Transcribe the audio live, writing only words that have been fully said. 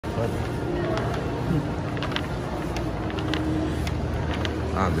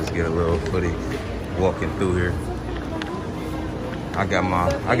I'll just get a little footage walking through here. I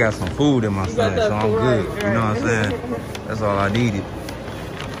got some food in my stomach, so I'm good. You know what I'm saying? That's all I needed.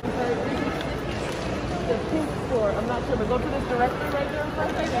 The pink store, I'm not sure, but go to this directory right there in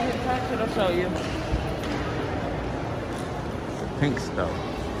front of you and hit track, it'll show you. Pink stuff.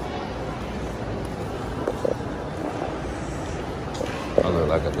 I look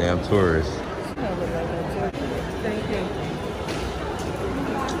like a damn tourist. Thank you.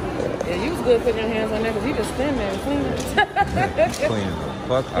 Yeah, you was good putting your hands on there because you just stand there and clean it. Cleaning the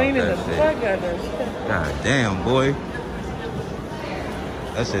fuck out Cleaning the that shit. fuck out that shit. God damn, boy.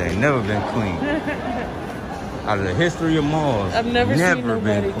 That shit ain't never been clean. Out of the history of malls, I've never seen been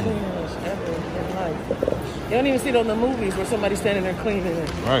nobody clean. clean this ever in life. You don't even see it on the movies where somebody's standing there cleaning it.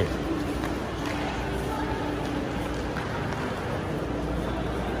 Right.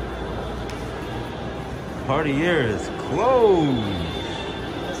 Cartier is closed.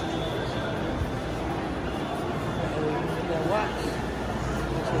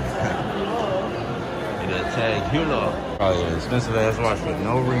 That tag Hula. Probably an expensive ass watch for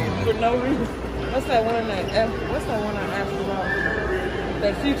no reason. For no reason. What's that one I asked about?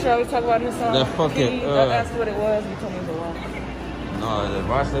 That Future always talk about in his song? That fucking, I asked what it was, you told me the watch. No, the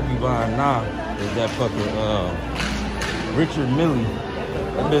watch that be buying now is that fucking Richard Mille.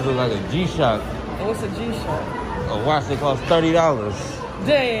 That bitch look like a G-Shock. And what's a G-Shock? A watch that costs $30.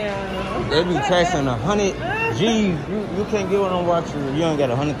 Damn. They be taxing 100 G's. You can't get one on watch if you ain't got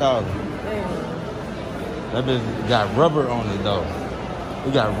 100,000. Damn. That bitch got rubber on it though.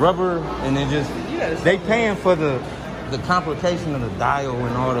 It got rubber and it just they paying for the complication of the dial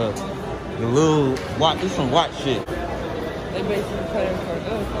and all the little watch. It's some watch shit. They basically paying for it.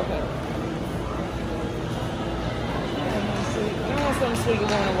 Okay. You want something sweet? You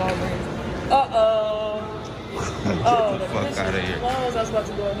want a Walgreens? Get the fuck out of here. Closed. I was about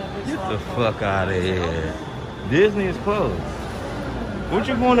to go in that. Get the fuck out of here. Disney is closed. What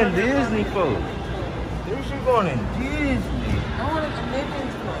you going to Disney for? What you going to Disney? I wanted to make it.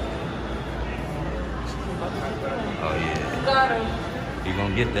 Oh yeah. Got him. You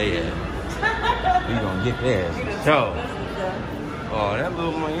gonna get their ass. You gonna get their ass. So. Oh, that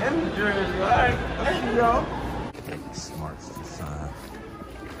little Miami jersey. All right. Let's see y'all. Smarts to sign.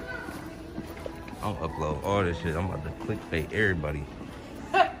 I'm gonna upload all this shit. I'm about to clickbait everybody.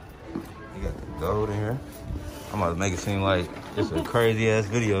 You got the gold in here. I'm about to make it seem like it's a crazy ass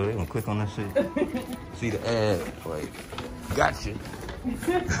video. They gonna click on that shit. See the ad. Like, gotcha.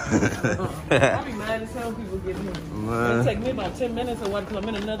 I'll be mad as hell people get here. It'll take me about 10 minutes or what, because I'm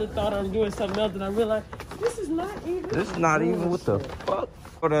in another thought or I'm doing something else and I realize this is not even. This is not even what the fuck.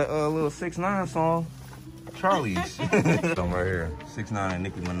 For that little 6ix9ine song, Charlie's. I'm right here. 6ix9ine and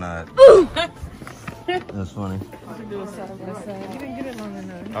Nicki Minaj. That's funny. You can do it side by side. You didn't get it long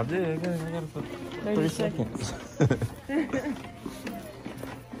enough. I did. I got it for 3 seconds.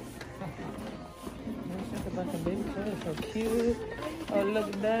 Like a baby cat, so cute. Oh, look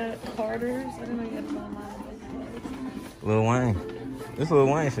at that. Carter's. I didn't know you had to buy mine. Lil Wayne. This Lil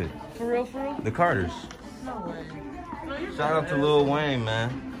Wayne shit. For real, for real? The Carters. No way. No, you're Shout out to Lil Wayne,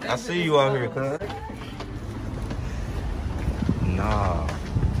 man. I see you out here, cuz. Nah.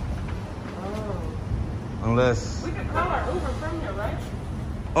 Oh. Unless. We can call our Uber from here, right?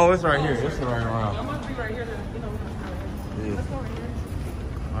 Oh, it's right here. It's right around. I must be right here to, Yeah. Let's go right here.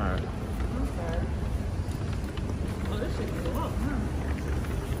 All right. Okay. Oh, this shit is a lot, huh?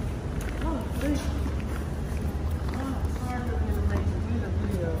 Oh, this. Oh, it's hard living in the Matrix. You need a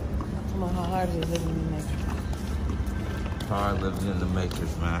video. Talking about how hard it is living in the Matrix. Hard living in the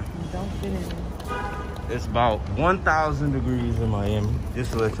Matrix, man. Don't fit in. It's about 1,000 degrees in Miami,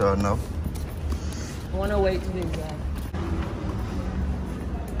 just to let y'all know. 108 to be exact.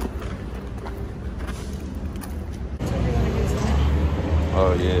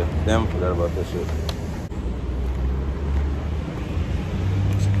 Oh yeah, damn, I forgot about that shit.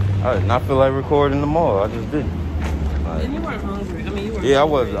 I did not feel like recording the mall. I just didn't. And you weren't hungry. I mean, you were. Yeah, I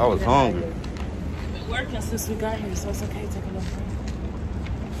was hungry. We've been working since we got here, so it's okay to take a little break.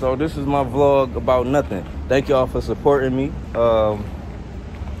 So this is my vlog about nothing. Thank y'all for supporting me. Yeah,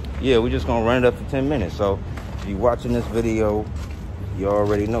 we're just gonna run it up for 10 minutes. So if you're watching this video, you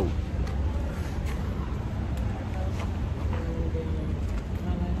already know.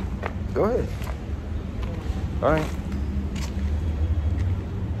 Go ahead. All right.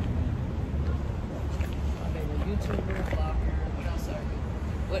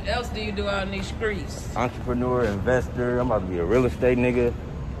 What else do you do out in these streets? Entrepreneur, investor. I'm about to be a real estate nigga.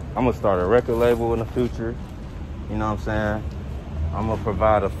 I'm gonna start a record label in the future. You know what I'm saying? I'm gonna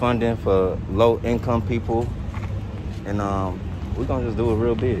provide a funding for low income people, and we're gonna just do it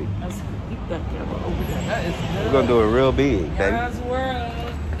real big. We're gonna do it real big, baby. Yon's World,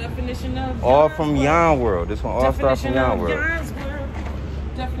 definition of all Yon's from World. Yon World. This one all starts from Yon World. Yon's World.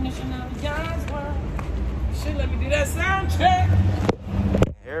 Definition of Yon's World. Shit, let me do that sound check.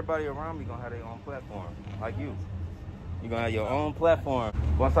 Everybody around me gonna have their own platform, like you. You're gonna have your own platform.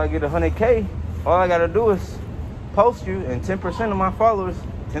 Once I get 100K, all I gotta do is post you, and 10% of my followers,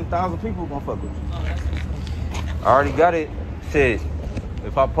 10,000 people gonna fuck with you. Oh, that's I already got it. Shit,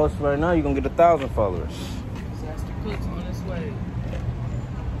 if I post right now, you're gonna get 1,000 followers. Disaster Cooks on its way.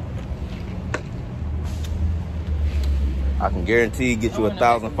 I can guarantee get you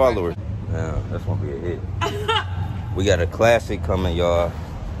 1,000 followers. Yeah, that's gonna be a hit. We got a classic coming, y'all.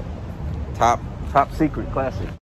 Top secret classic.